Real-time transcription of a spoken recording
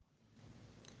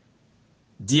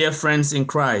Dear friends in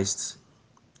Christ,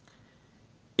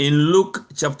 in Luke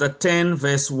chapter 10,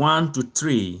 verse 1 to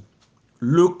 3,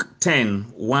 Luke 10,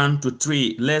 1 to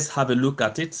 3, let's have a look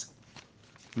at it.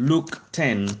 Luke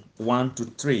 10, 1 to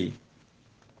 3.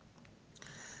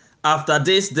 After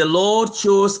this, the Lord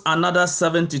chose another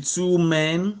 72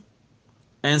 men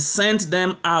and sent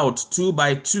them out 2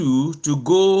 by 2 to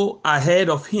go ahead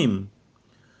of him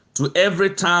to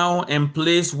every town and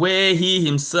place where he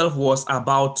himself was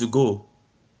about to go.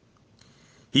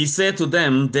 He said to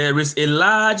them, "There is a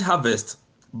large harvest,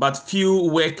 but few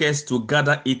workers to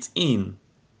gather it in.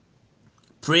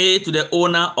 Pray to the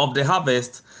owner of the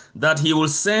harvest that he will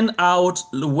send out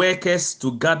workers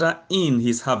to gather in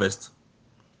his harvest.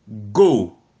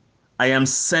 Go, I am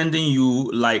sending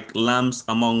you like lambs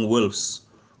among wolves.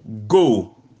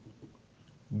 Go,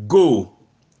 go."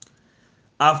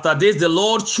 After this, the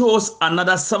Lord chose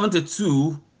another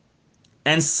 72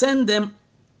 and sent them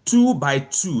 2 by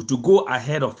 2 to go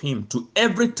ahead of him to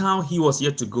every town he was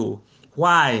yet to go.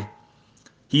 Why?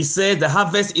 He said the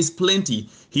harvest is plenty.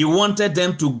 He wanted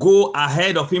them to go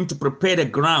ahead of him to prepare the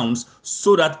grounds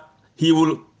so that he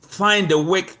will find the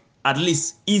work at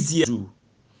least easier to do.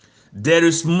 There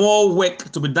is more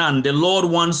work to be done. The Lord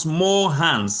wants more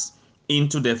hands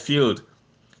into the field.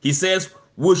 He says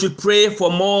we should pray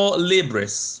for more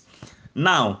laborers.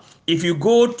 Now, if you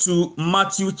go to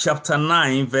Matthew chapter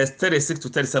 9, verse 36 to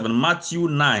 37, Matthew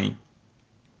 9,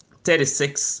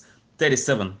 36,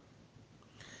 37,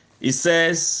 it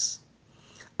says,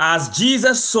 "As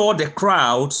Jesus saw the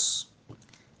crowds,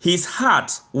 his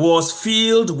heart was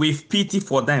filled with pity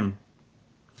for them,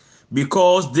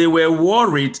 because they were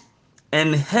worried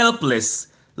and helpless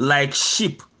like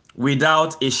sheep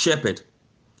without a shepherd.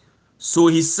 So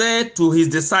he said to his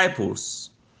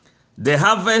disciples, 'The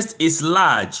harvest is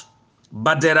large,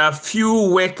 but there are few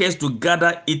workers to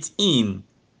gather it in.'"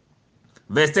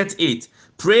 Verse 38,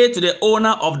 "Pray to the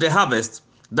owner of the harvest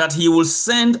that he will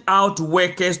send out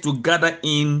workers to gather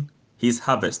in his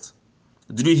harvest."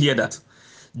 Did you hear that?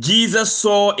 Jesus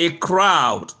saw a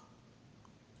crowd.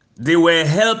 They were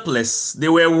helpless. They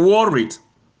were worried.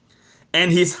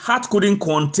 And his heart couldn't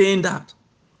contain that.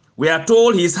 We are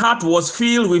told his heart was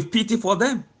filled with pity for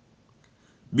them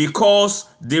because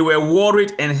they were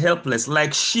worried and helpless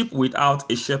like sheep without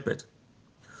a shepherd.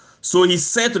 So he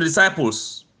said to the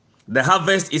disciples, "The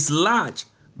harvest is large,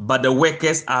 but the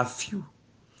workers are few."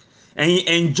 And he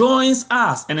enjoins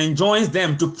us and enjoins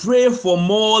them to pray for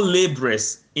more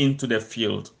laborers into the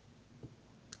field.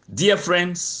 Dear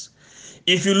friends,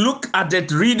 if you look at the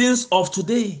readings of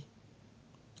today,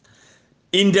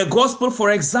 in the gospel,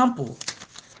 for example,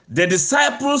 the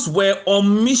disciples were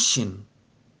on mission.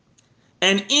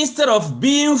 And instead of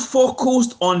being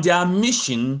focused on their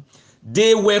mission,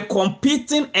 they were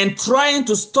competing and trying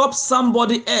to stop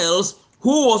somebody else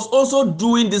who was also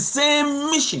doing the same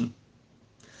mission.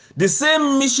 The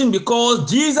same mission, because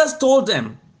Jesus told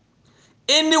them,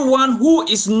 "Anyone who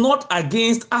is not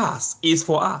against us is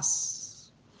for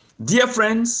us." Dear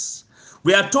friends,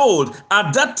 we are told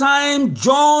at that time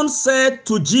John said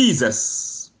to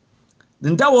Jesus,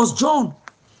 and that was John,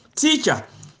 "Teacher,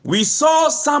 we saw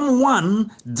someone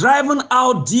driving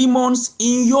out demons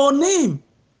in your name,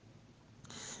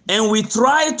 and we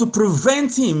tried to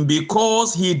prevent him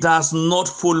because he does not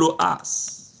follow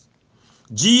us."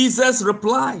 Jesus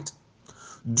replied,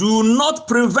 "Do not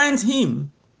prevent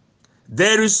him.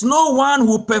 There is no one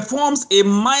who performs a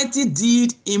mighty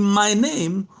deed in my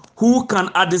name who can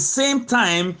at the same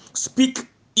time speak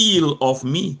ill of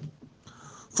me.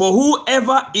 For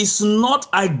whoever is not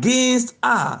against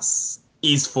us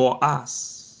is for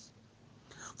us.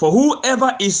 For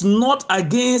whoever is not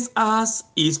against us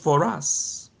is for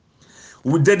us."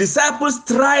 The disciples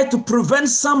tried to prevent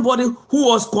somebody who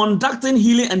was conducting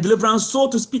healing and deliverance, so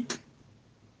to speak.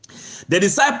 The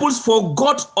disciples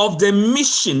forgot of the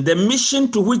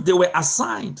mission to which they were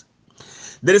assigned.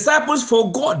 The disciples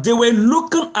forgot. They were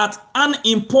looking at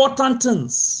unimportant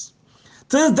things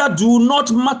that do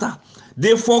not matter.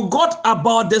 They forgot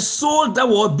about the soul that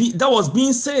was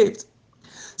being saved.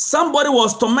 Somebody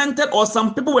was tormented, or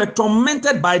some people were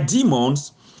tormented by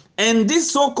demons, and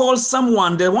this so-called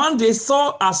someone, the one they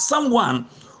saw as someone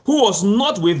who was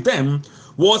not with them,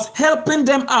 was helping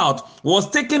them out, was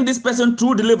taking this person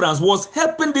through deliverance, was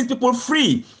helping these people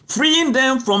freeing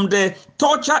them from the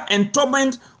torture and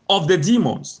torment of the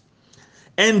demons.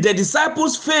 And the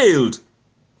disciples failed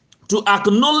to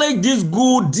acknowledge this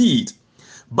good deed,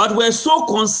 but were so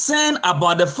concerned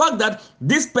about the fact that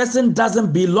this person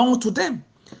doesn't belong to them,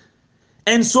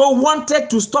 and so wanted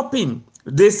to stop him.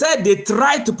 They said they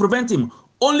tried to prevent him.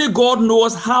 Only God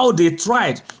knows how they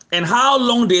tried and how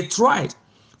long they tried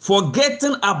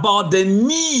forgetting about the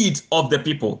need of the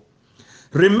people.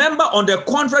 Remember, on the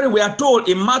contrary, we are told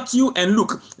in Matthew and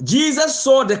Luke, Jesus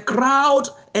saw the crowd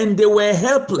and they were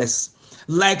helpless,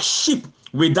 like sheep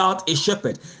without a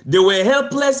shepherd. They were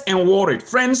helpless and worried.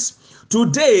 Friends,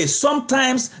 today,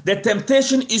 sometimes the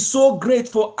temptation is so great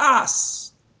for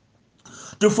us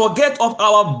to forget of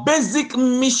our basic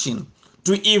mission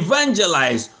to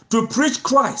evangelize, to preach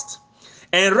Christ,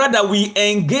 and rather we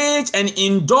engage and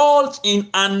indulge in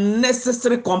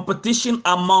unnecessary competition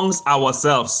amongst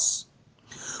ourselves.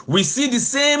 We see the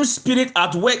same spirit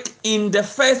at work in the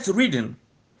first reading.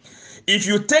 If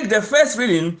you take the first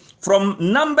reading from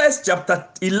Numbers chapter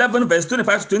 11 verse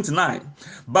 25 to 29,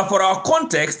 but for our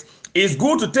context, it's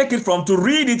good to take it to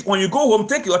read it when you go home.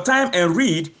 Take your time and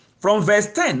read from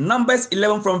verse 10, Numbers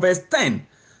 11 from verse 10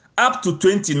 up to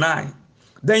 29.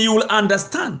 Then you will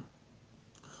understand.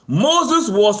 Moses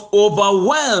was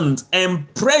overwhelmed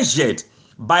and pressured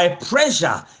by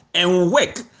pressure and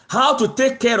work, how to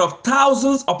take care of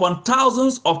thousands upon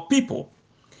thousands of people.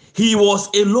 He was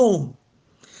alone.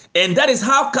 And that is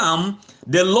how come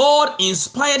the Lord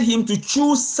inspired him to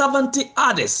choose 70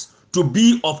 others to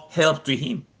be of help to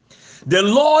him. The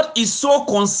Lord is so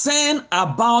concerned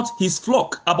about his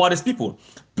flock, about his people.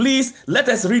 Please, let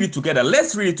us read it together.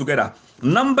 Let's read it together.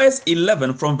 Numbers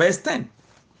 11 from verse 10.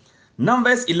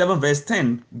 Numbers 11 verse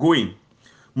 10 going.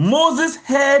 Moses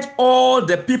heard all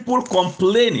the people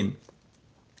complaining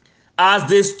as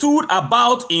they stood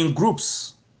about in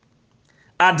groups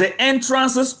at the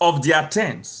entrances of their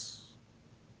tents.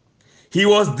 He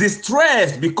was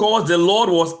distressed because the Lord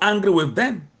was angry with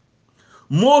them.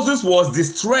 Moses was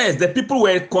distressed. The people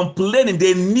were complaining.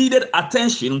 They needed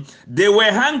attention. They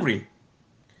were hungry.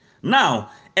 Now,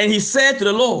 and he said to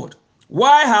the Lord,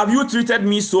 "Why have you treated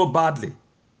me so badly?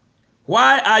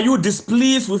 Why are you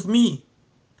displeased with me?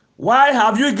 Why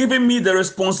have you given me the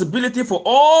responsibility for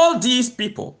all these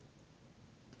people?"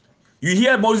 You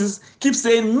hear Moses keep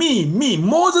saying, me, me.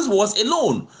 Moses was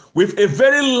alone with a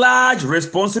very large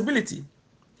responsibility.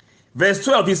 Verse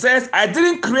 12, he says, "I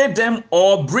didn't create them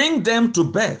or bring them to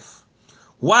birth.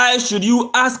 Why should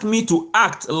you ask me to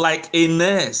act like a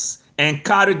nurse and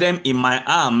carry them in my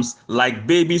arms like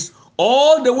babies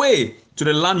all the way to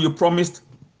the land you promised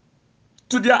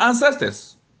to their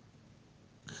ancestors?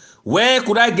 Where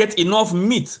could I get enough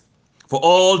meat for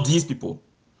all these people?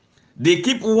 They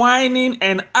keep whining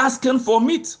and asking for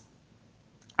meat.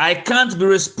 I can't be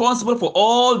responsible for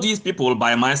all these people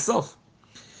by myself.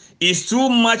 It's too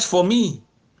much for me.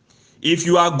 If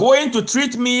you are going to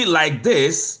treat me like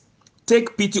this,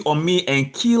 take pity on me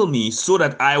and kill me so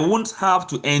that I won't have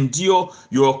to endure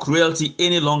your cruelty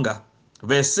any longer."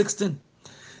 Verse 16.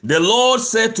 The Lord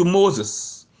said to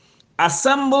Moses,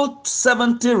 "Assemble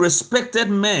 70 respected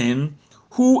men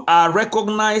who are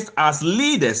recognized as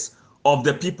leaders of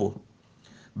the people.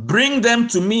 Bring them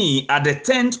to me at the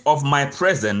tent of my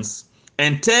presence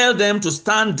and tell them to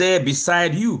stand there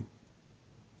beside you.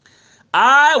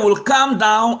 I will come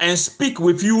down and speak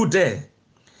with you there,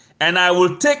 and I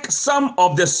will take some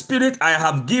of the spirit I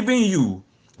have given you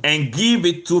and give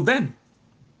it to them.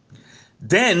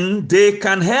 Then they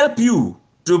can help you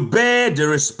to bear the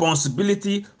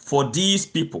responsibility for these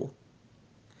people,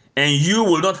 and you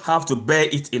will not have to bear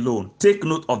it alone." Take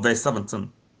note of verse 17.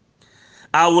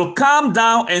 I will come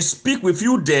down and speak with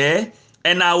you there,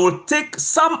 and I will take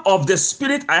some of the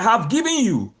spirit I have given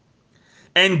you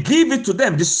and give it to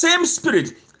them. The same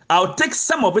spirit, I'll take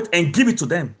some of it and give it to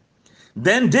them.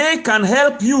 Then they can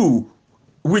help you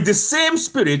with the same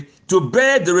spirit to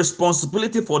bear the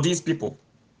responsibility for these people,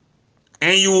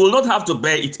 and you will not have to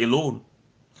bear it alone.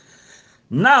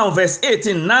 Now, verse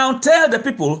 18, now tell the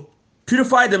people,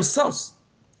 purify themselves,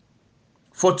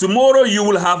 for tomorrow you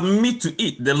will have meat to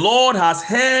eat. The Lord has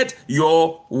heard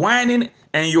your whining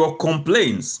and your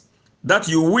complaints, that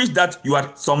you wish that you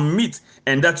had some meat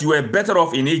and that you were better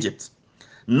off in Egypt.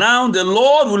 Now the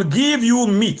Lord will give you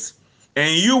meat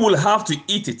and you will have to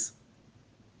eat it.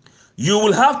 You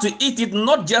will have to eat it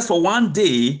not just for 1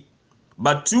 day,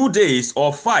 but 2 days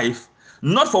or 5,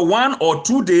 not for 1 or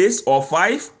 2 days or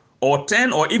 5 or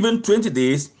 10 or even 20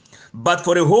 days, but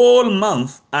for a whole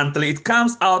month until it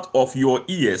comes out of your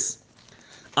ears,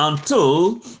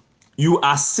 until you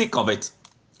are sick of it.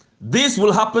 This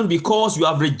will happen because you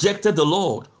have rejected the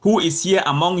Lord who is here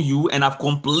among you and have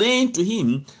complained to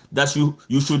him that you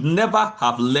should never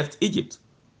have left Egypt.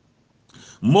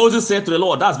 Moses said to the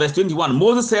Lord, that's verse 21.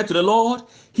 Moses said to the Lord,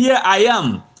 "Here I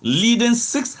am leading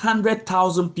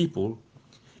 600,000 people,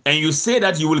 and you say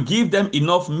that you will give them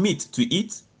enough meat to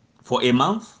eat for a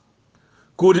month?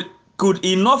 Could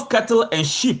enough cattle and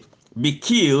sheep be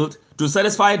killed to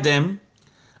satisfy them?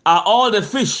 Are all the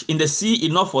fish in the sea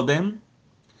enough for them?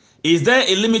 Is there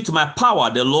a limit to my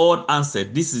power? The Lord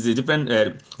answered. This is a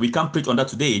different, we can't preach on that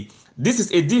today. This is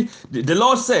the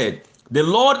Lord said, the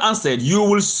Lord answered, you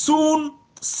will soon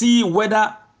see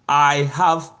whether I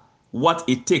have what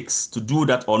it takes to do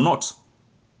that or not.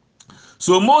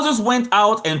 So Moses went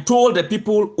out and told the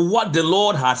people what the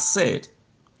Lord had said.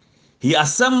 He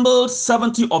assembled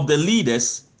 70 of the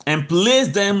leaders and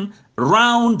placed them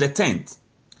round the tent.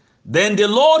 Then the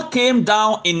Lord came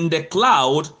down in the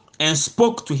cloud and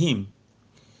spoke to him.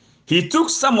 He took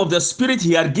some of the spirit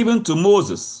he had given to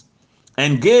Moses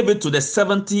and gave it to the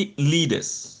 70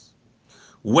 leaders.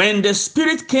 When the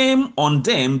spirit came on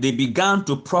them, they began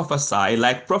to prophesy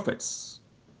like prophets.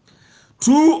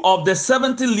 2 of the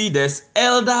 70 leaders,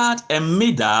 Eldad and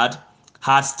Medad,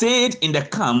 had stayed in the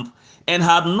camp and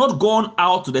had not gone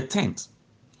out to the tent.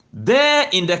 There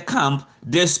in the camp,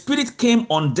 the spirit came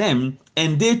on them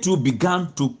and they too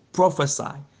began to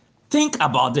prophesy. Think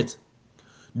about it.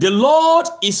 The Lord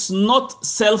is not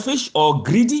selfish or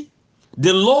greedy.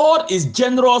 The Lord is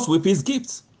generous with his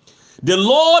gifts. The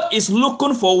Lord is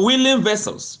looking for willing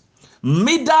vessels.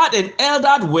 Medad and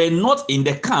Eldad were not in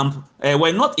the camp,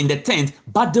 were not in the tent,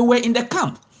 but they were in the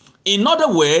camp. In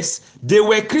other words, they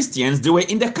were Christians, they were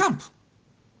in the camp.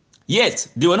 Yes,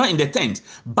 they were not in the tent,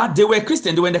 but they were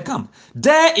Christians, they were in the camp.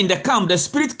 There in the camp, the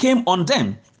Spirit came on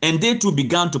them, and they too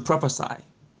began to prophesy.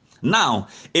 Now,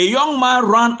 a young man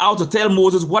ran out to tell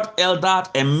Moses what Eldad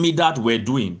and Medad were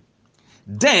doing.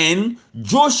 Then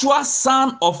Joshua,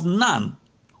 son of Nun,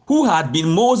 who had been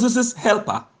Moses'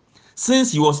 helper,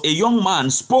 since he was a young man,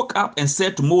 spoke up and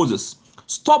said to Moses,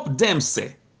 stop them,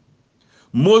 sir.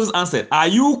 Moses answered, are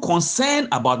you concerned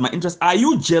about my interest? Are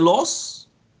you jealous?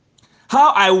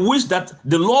 How I wish that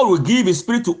the Lord will give his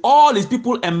spirit to all his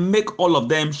people and make all of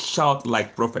them shout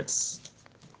like prophets.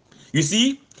 You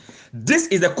see, this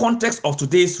is the context of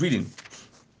today's reading.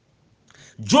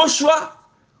 Joshua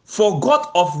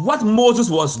forgot of what Moses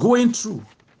was going through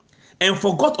and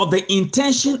forgot of the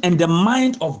intention and the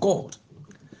mind of God.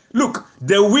 Look,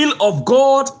 the will of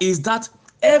God is that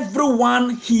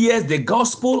everyone hears the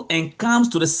gospel and comes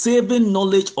to the saving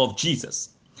knowledge of Jesus.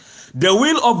 The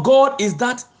will of God is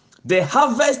that the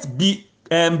harvest be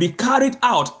carried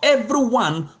out,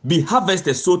 everyone be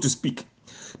harvested, so to speak.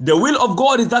 The will of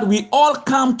God is that we all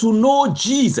come to know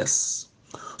Jesus.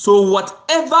 So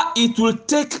whatever it will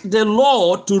take the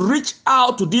Lord to reach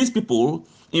out to these people,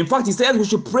 in fact, he says we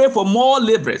should pray for more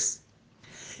laborers.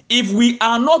 If we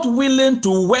are not willing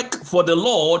to work for the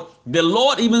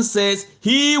Lord even says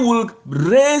he will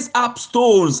raise up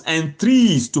stones and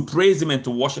trees to praise him and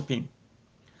to worship him.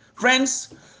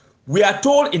 Friends, we are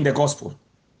told in the gospel,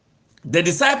 the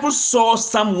disciples saw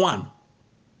someone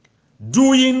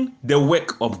doing the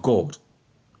work of God.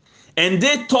 And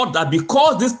they thought that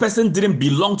because this person didn't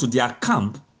belong to their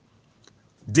camp,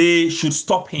 they should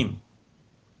stop him.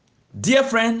 Dear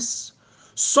friends,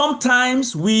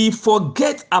 sometimes we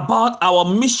forget about our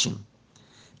mission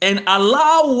and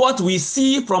allow what we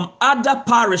see from other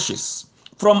parishes,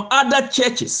 from other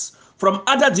churches, from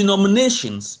other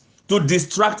denominations to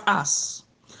distract us.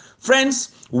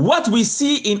 Friends, what we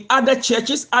see in other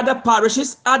churches, other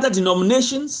parishes, other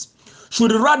denominations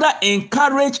should rather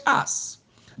encourage us.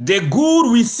 The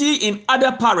good we see in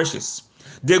other parishes,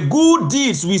 the good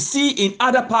deeds we see in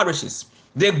other parishes,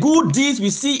 the good deeds we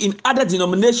see in other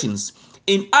denominations,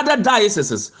 in other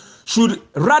dioceses, should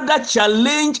rather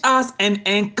challenge us and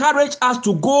encourage us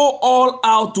to go all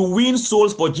out to win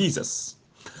souls for Jesus.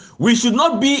 We should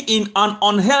not be in an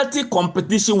unhealthy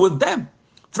competition with them.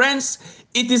 Friends,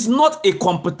 it is not a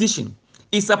competition.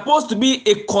 It's supposed to be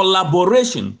a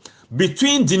collaboration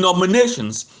between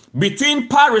denominations, between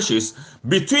parishes,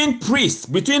 between priests,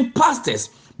 between pastors,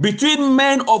 between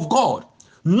men of God,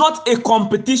 not a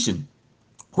competition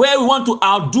where we want to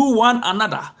outdo one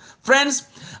another. Friends,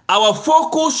 our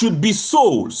focus should be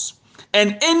souls,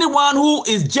 and anyone who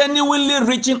is genuinely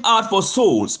reaching out for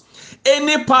souls,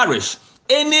 any parish,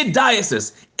 any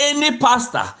diocese, any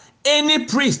pastor, any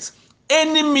priest,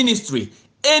 any ministry,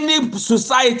 any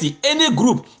society, any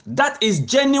group that is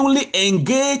genuinely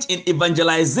engaged in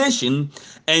evangelization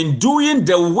and doing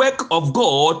the work of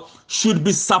God should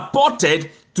be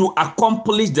supported to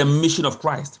accomplish the mission of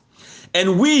Christ.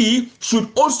 And we should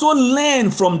also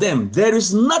learn from them. There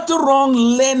is nothing wrong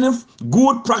learning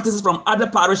good practices from other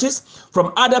parishes,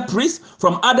 from other priests,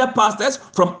 from other pastors,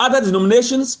 from other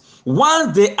denominations.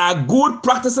 Once they are good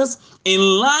practices in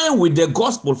line with the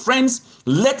gospel, friends,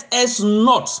 let us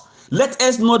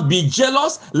not be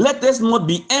jealous, let us not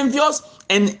be envious,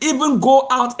 and even go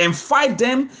out and fight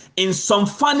them in some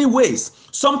funny ways.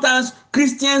 Sometimes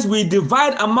Christians, we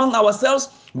divide among ourselves.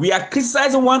 we are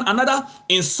criticizing one another,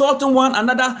 insulting one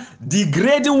another,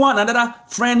 degrading one another,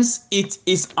 friends, it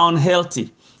is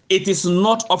unhealthy. It is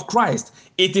not of Christ.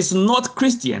 It is not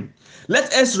Christian.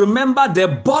 Let us remember the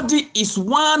body is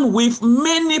one with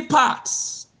many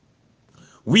parts.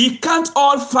 We can't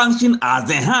all function as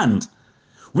the hand.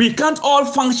 We can't all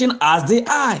function as the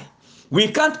eye. We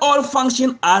can't all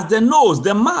function as the nose,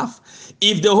 the mouth.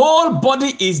 If the whole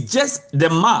body is just the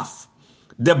mouth,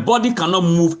 the body cannot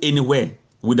move anywhere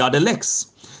without the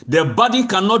legs. The body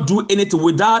cannot do anything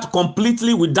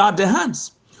completely without the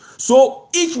hands. So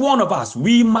each one of us,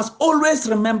 we must always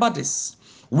remember this.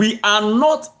 We are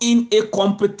not in a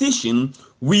competition.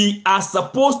 We are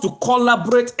supposed to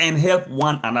collaborate and help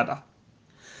one another.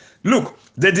 Look,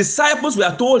 the disciples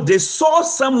were told they saw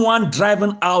someone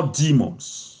driving out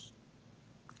demons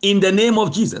in the name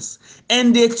of Jesus,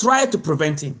 and they tried to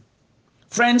prevent him.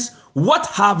 Friends, what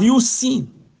have you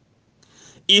seen?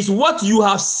 Is what you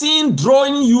have seen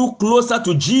drawing you closer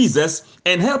to Jesus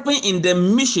and helping in the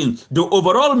mission, the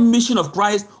overall mission of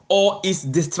Christ, or is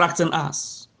distracting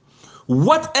us?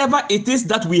 Whatever it is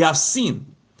that we have seen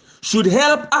should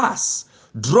help us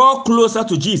draw closer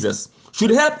to Jesus,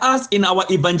 should help us in our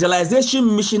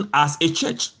evangelization mission as a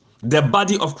church, the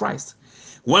body of Christ.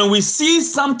 When we see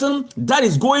something that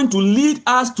is going to lead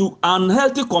us to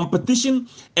unhealthy competition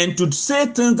and to say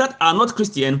things that are not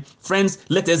Christian, friends,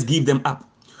 let us give them up.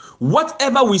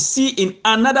 Whatever we see in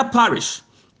another parish,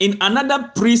 in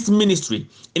another priest ministry,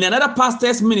 in another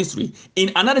pastor's ministry,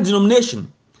 in another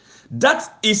denomination,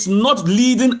 that is not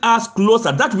leading us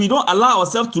closer, that we don't allow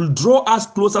ourselves to draw us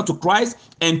closer to Christ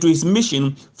and to his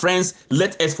mission, friends,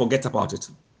 let us forget about it.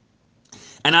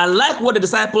 And I like what the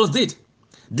disciples did.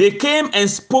 They came and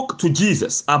spoke to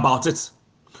Jesus about it.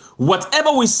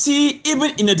 Whatever we see,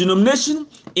 even in a denomination,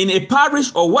 in a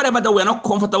parish, or whatever that we're not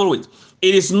comfortable with,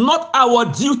 it is not our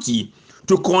duty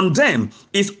to condemn.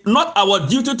 It's not our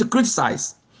duty to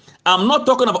criticize. I'm not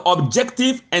talking about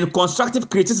objective and constructive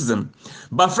criticism.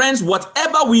 But friends,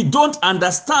 whatever we don't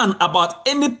understand about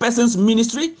any person's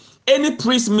ministry, any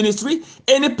priest ministry,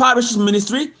 any parish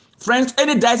ministry, friends,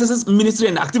 any diocese ministry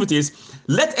and activities,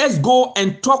 let us go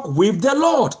and talk with the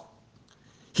Lord.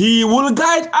 He will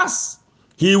guide us.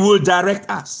 He will direct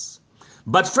us.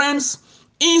 But friends,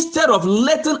 instead of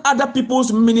letting other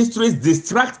people's ministries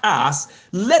distract us,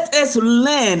 let us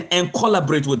learn and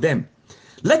collaborate with them.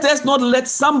 Let us not let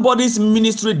somebody's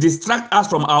ministry distract us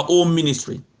from our own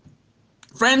ministry.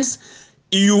 Friends,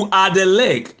 you are the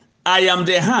leg, I am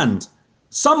the hand,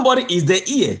 somebody is the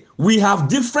ear. We have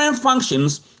different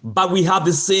functions, but we have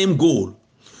the same goal.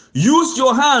 Use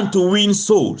your hand to win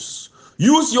souls.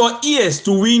 Use your ears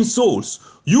to win souls.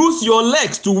 Use your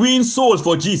legs to win souls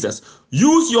for Jesus.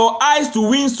 Use your eyes to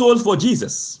win souls for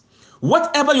Jesus.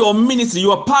 Whatever your ministry,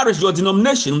 your parish, your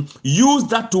denomination, use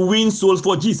that to win souls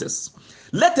for Jesus.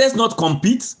 Let us not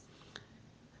compete.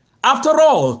 After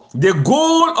all, the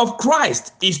goal of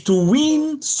Christ is to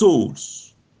win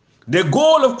souls. The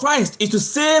goal of Christ is to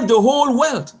save the whole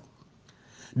world.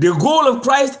 The goal of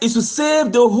Christ is to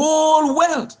save the whole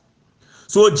world.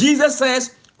 So Jesus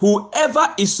says,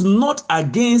 whoever is not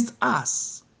against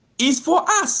us is for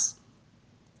us.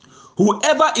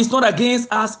 Whoever is not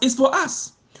against us is for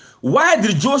us. Why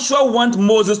did Joshua want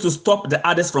Moses to stop the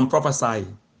others from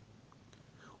prophesying?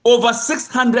 Over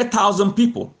 600,000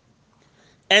 people.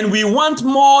 And we want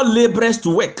more laborers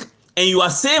to work. And you are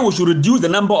saying we should reduce the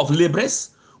number of laborers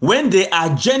when they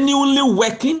are genuinely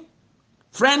working?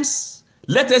 Friends,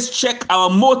 let us check our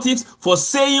motives for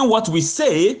saying what we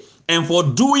say and for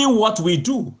doing what we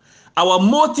do. Our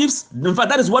motives, in fact,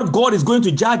 that is what God is going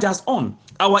to judge us on.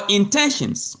 Our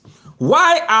intentions.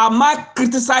 Why am I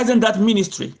criticizing that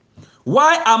ministry?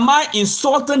 Why am I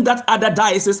insulting that other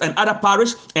diocese and other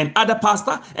parish and other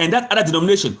pastor and that other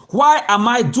denomination? Why am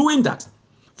I doing that?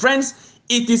 Friends,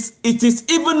 it is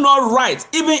even not right.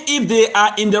 Even if they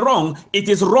are in the wrong, it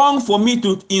is wrong for me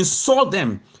to insult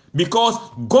them, because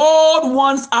God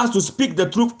wants us to speak the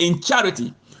truth in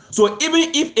charity. So even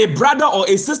if a brother or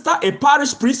a sister, a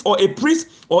parish priest or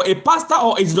a pastor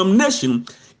or a denomination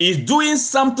is doing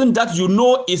something that you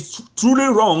know is truly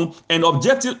wrong and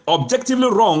objectively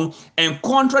wrong and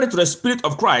contrary to the Spirit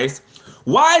of Christ,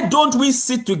 why don't we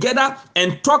sit together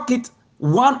and talk it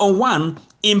one-on-one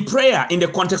in prayer, in the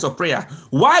context of prayer?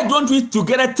 Why don't we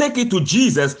together take it to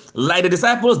Jesus like the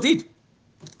disciples did?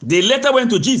 They later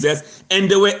went to Jesus and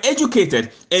they were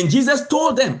educated, and Jesus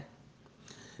told them.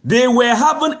 They were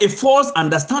having a false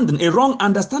understanding, a wrong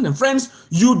understanding. Friends,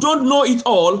 you don't know it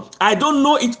all. I don't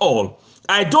know it all.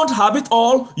 I don't have it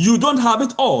all. You don't have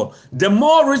it all. The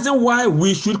more reason why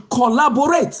we should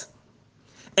collaborate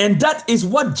And that is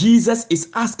what Jesus is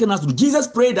asking us to do. Jesus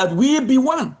prayed that we be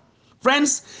one.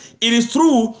 Friends, it is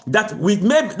true that we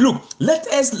may look, let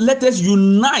us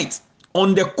unite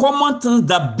on the common things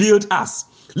that build us.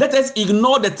 Let us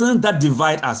ignore the things that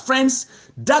divide us. Friends,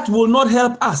 that will not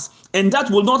help us, and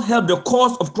that will not help the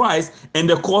cause of Christ and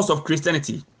the cause of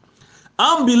Christianity.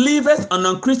 Unbelievers and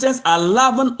non-Christians are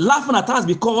laughing at us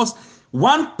because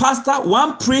one pastor,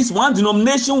 one priest, one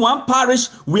denomination, one parish,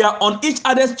 we are on each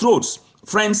other's throats.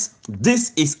 Friends,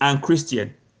 this is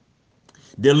unchristian.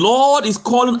 The Lord is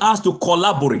calling us to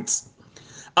collaborate.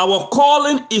 Our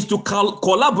calling is to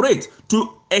collaborate,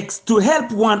 to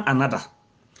help one another.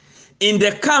 In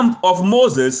the camp of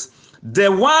Moses, a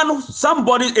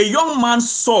young man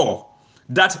saw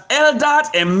that Eldad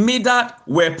and Medad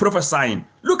were prophesying.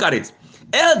 Look at it.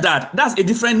 Eldad, that's a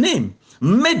different name.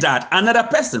 Medad, another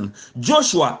person.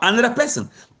 Joshua, another person.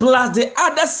 Plus the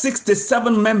other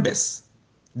 67 members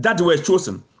that were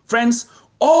chosen. Friends,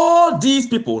 all these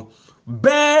people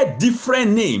bear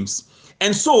different names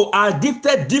and so are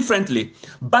gifted differently,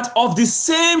 but of the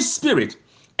same spirit.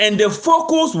 And the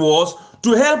focus was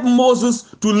to help Moses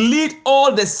to lead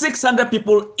all the 600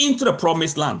 people into the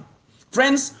promised land.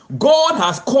 Friends, God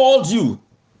has called you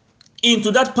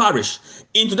into that parish,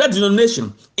 into that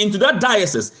denomination, into that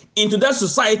diocese, into that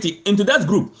society, into that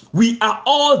group. We are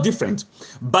all different,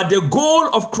 but the goal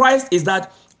of Christ is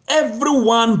that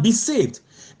everyone be saved.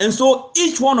 And so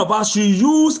each one of us should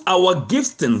use our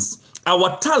giftings,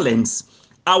 our talents,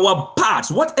 our parts,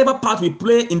 whatever part we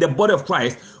play in the body of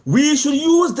Christ, we should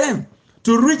use them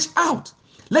to reach out.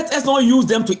 Let us not use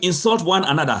them to insult one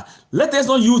another. Let us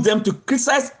not use them to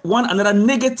criticize one another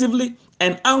negatively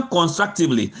and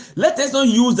unconstructively. Let us not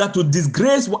use that to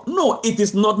disgrace. No, it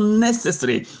is not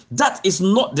necessary. That is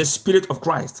not the spirit of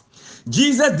Christ.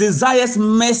 Jesus desires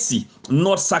mercy,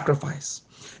 not sacrifice.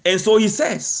 And so he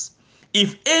says,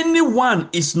 if anyone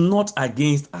is not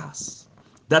against us,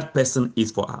 that person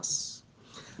is for us.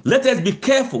 Let us be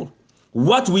careful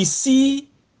what we see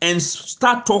and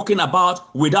start talking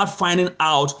about without finding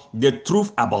out the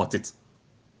truth about it.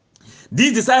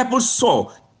 These disciples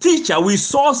saw, teacher, we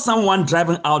saw someone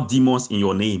driving out demons in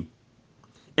your name,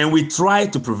 and we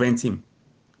tried to prevent him.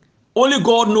 Only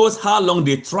God knows how long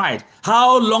they tried,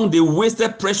 how long they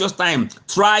wasted precious time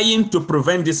trying to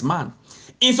prevent this man,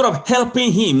 instead of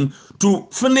helping him to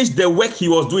finish the work he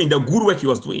was doing, the good work he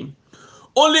was doing.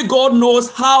 Only God knows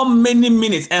how many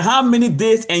minutes and how many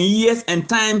days and years and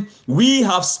time we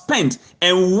have spent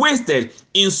and wasted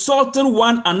insulting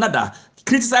one another,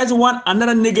 criticizing one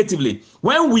another negatively,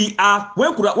 when we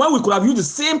could have used the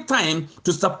same time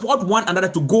to support one another,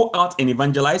 to go out and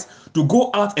evangelize, to go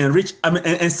out and reach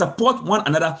and support one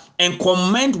another and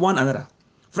commend one another.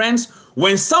 Friends,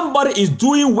 when somebody is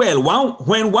doing well,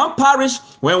 when one parish,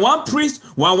 when one priest,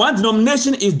 when one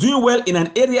denomination is doing well in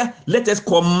an area, let us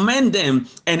commend them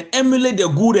and emulate their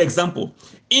good example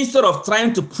instead of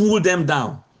trying to pull them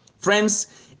down. Friends,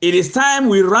 it is time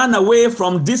we run away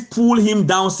from this pull him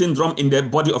down syndrome in the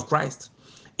body of Christ.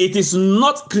 It is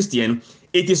not Christian.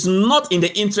 It is not in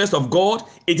the interest of God.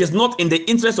 It is not in the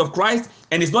interest of Christ,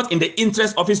 and it's not in the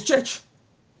interest of his church.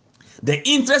 The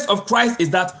interest of Christ is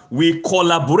that we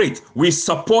collaborate, we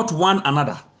support one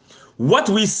another. What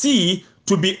we see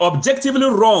to be objectively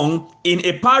wrong in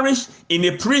a parish, in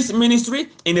a priest ministry,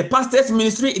 in a pastor's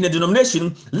ministry, in a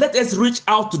denomination, let us reach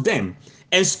out to them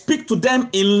and speak to them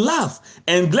in love,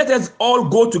 and let us all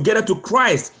go together to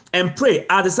Christ and pray.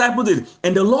 Our disciples did,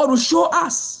 and the Lord will show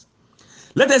us.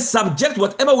 Let us subject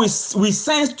whatever we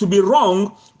sense to be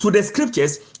wrong to the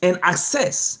scriptures and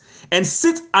access and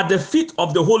sit at the feet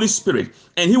of the Holy Spirit,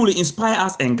 and he will inspire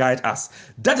us and guide us.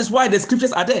 That is why the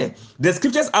scriptures are there. The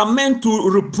scriptures are meant to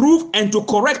reprove and to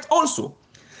correct also.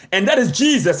 And that is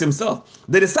Jesus himself.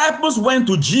 The disciples went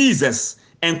to Jesus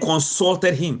and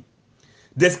consulted him.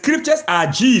 The scriptures are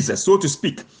Jesus, so to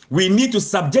speak. We need to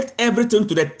subject everything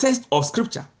to the test of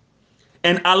scripture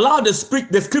and allow the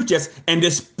scriptures and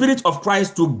the Spirit of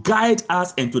Christ to guide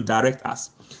us and to direct us.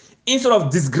 Instead of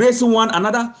disgracing one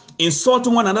another,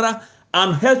 insulting one another,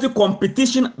 unhealthy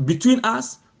competition between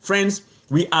us, friends,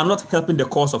 we are not helping the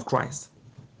cause of Christ.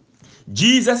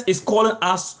 Jesus is calling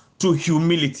us to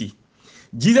humility.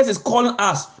 Jesus is calling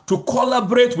us to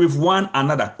collaborate with one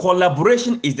another.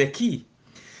 Collaboration is the key.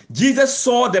 Jesus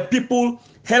saw the people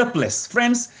helpless.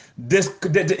 Friends,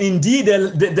 indeed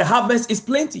the harvest is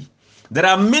plenty. There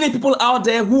are many people out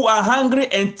there who are hungry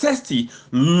and thirsty,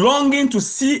 longing to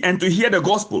see and to hear the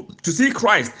gospel, to see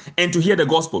Christ and to hear the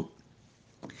gospel.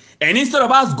 And instead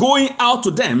of us going out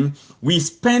to them, we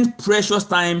spend precious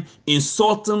time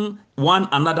insulting one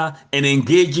another and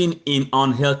engaging in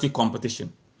unhealthy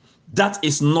competition. That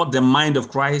is not the mind of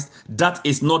Christ. That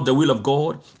is not the will of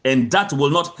God. And that will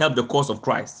not help the cause of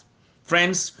Christ.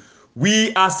 Friends,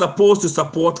 we are supposed to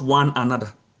support one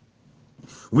another.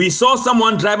 We saw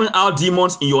someone driving out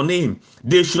demons in your name.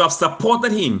 They should have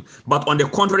supported him. But on the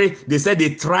contrary, they said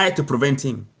they tried to prevent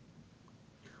him.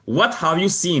 What have you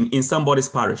seen in somebody's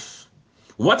parish?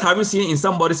 What have you seen in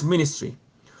somebody's ministry?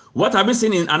 What have you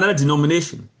seen in another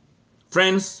denomination?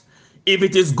 Friends, if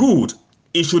it is good,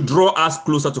 it should draw us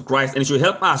closer to Christ and it should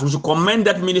help us. We should commend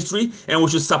that ministry and we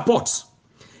should support.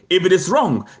 If it is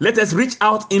wrong, let us reach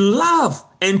out in love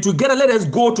and together let us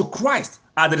go to Christ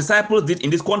as the disciples did in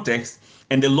this context,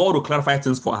 and the Lord will clarify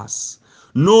things for us.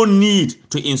 No need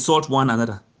to insult one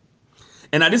another.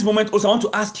 And at this moment also I want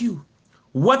to ask you,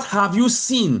 what have you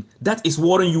seen that is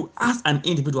worrying you as an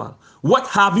individual? What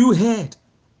have you heard?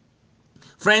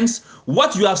 Friends,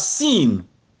 what you have seen,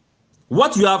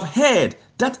 what you have heard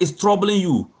that is troubling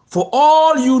you, for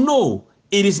all you know,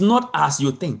 it is not as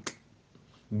you think.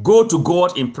 Go to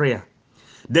God in prayer.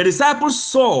 The disciples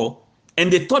saw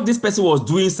and they thought this person was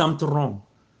doing something wrong.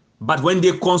 But when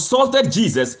they consulted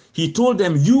Jesus, he told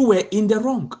them, you were in the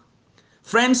wrong.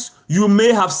 Friends, you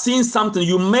may have seen something,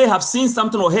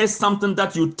 or heard something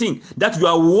that you think, that you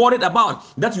are worried about,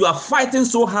 that you are fighting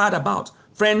so hard about.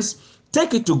 Friends,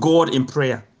 take it to God in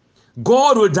prayer.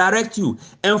 God will direct you.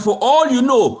 And for all you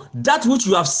know, that which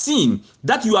you have seen,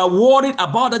 that you are worried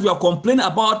about, that you are complaining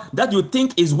about, that you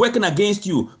think is working against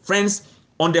you, friends,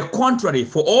 on the contrary,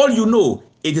 for all you know,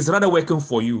 it is rather working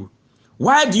for you.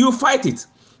 Why do you fight it?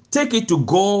 Take it to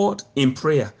God in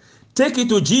prayer. Take it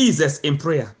to Jesus in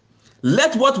prayer.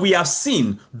 Let what we have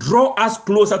seen draw us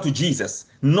closer to Jesus,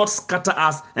 not scatter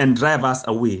us and drive us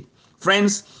away.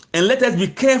 Friends, and let us be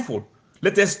careful.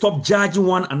 Let us stop judging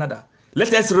one another.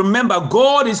 Let us remember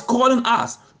God is calling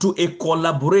us to a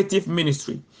collaborative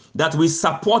ministry, that we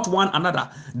support one another,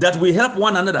 that we help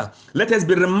one another. Let us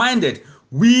be reminded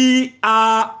we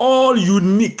are all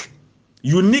unique,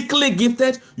 uniquely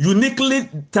gifted, uniquely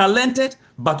talented,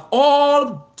 but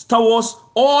all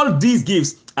these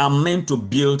gifts are meant to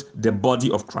build the body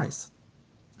of Christ.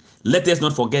 Let us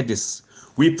not forget this.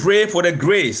 We pray for the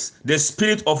grace, the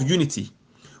spirit of unity.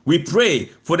 We pray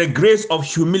for the grace of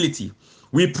humility.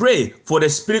 We pray for the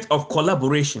spirit of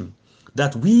collaboration,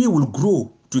 that we will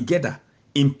grow together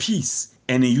in peace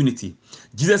and in unity.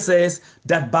 Jesus says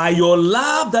that by your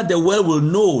love that the world will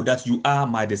know that you are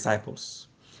my disciples.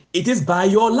 It is by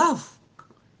your love.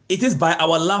 It is by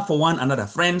our love for one another.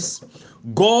 Friends,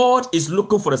 God is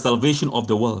looking for the salvation of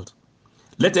the world.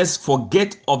 Let us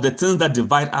forget of the things that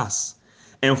divide us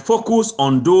and focus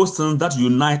on those things that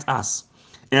unite us.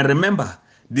 And remember,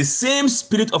 the same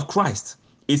Spirit of Christ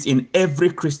is in every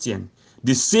Christian.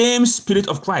 The same Spirit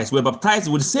of Christ. We're baptized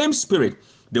with the same Spirit,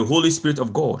 the Holy Spirit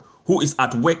of God, who is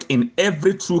at work in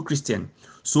every true Christian.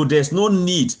 So there's no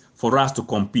need for us to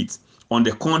compete. On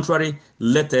the contrary,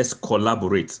 let us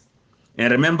collaborate.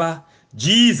 And remember,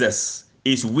 Jesus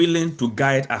is willing to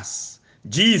guide us.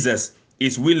 Jesus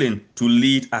is willing to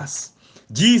lead us.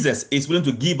 Jesus is willing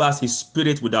to give us his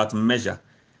Spirit without measure.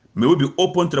 May we be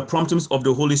open to the promptings of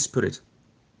the Holy Spirit.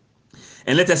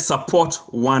 And let us support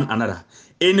one another.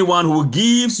 Anyone who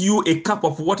gives you a cup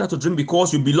of water to drink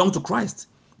because you belong to Christ,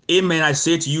 amen, I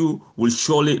say to you, will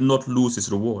surely not lose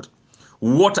his reward.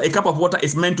 Water, a cup of water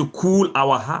is meant to cool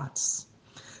our hearts.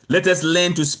 Let us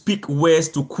learn to speak words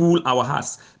to cool our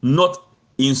hearts, not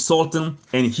insulting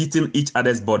and heating each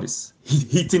other's bodies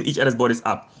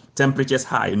up. Temperatures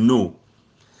high, no.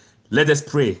 Let us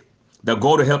pray that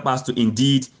God will help us to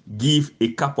indeed give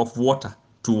a cup of water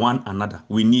to one another.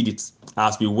 We need it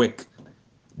as we work.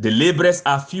 The laborers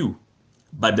are few,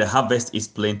 but the harvest is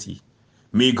plenty.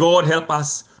 May God help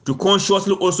us to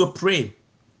consciously also pray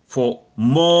for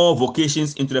more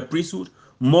vocations into the priesthood,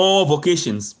 more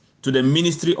vocations to the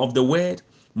ministry of the word,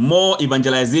 more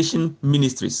evangelization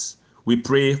ministries. We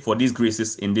pray for these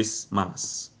graces in this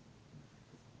Mass.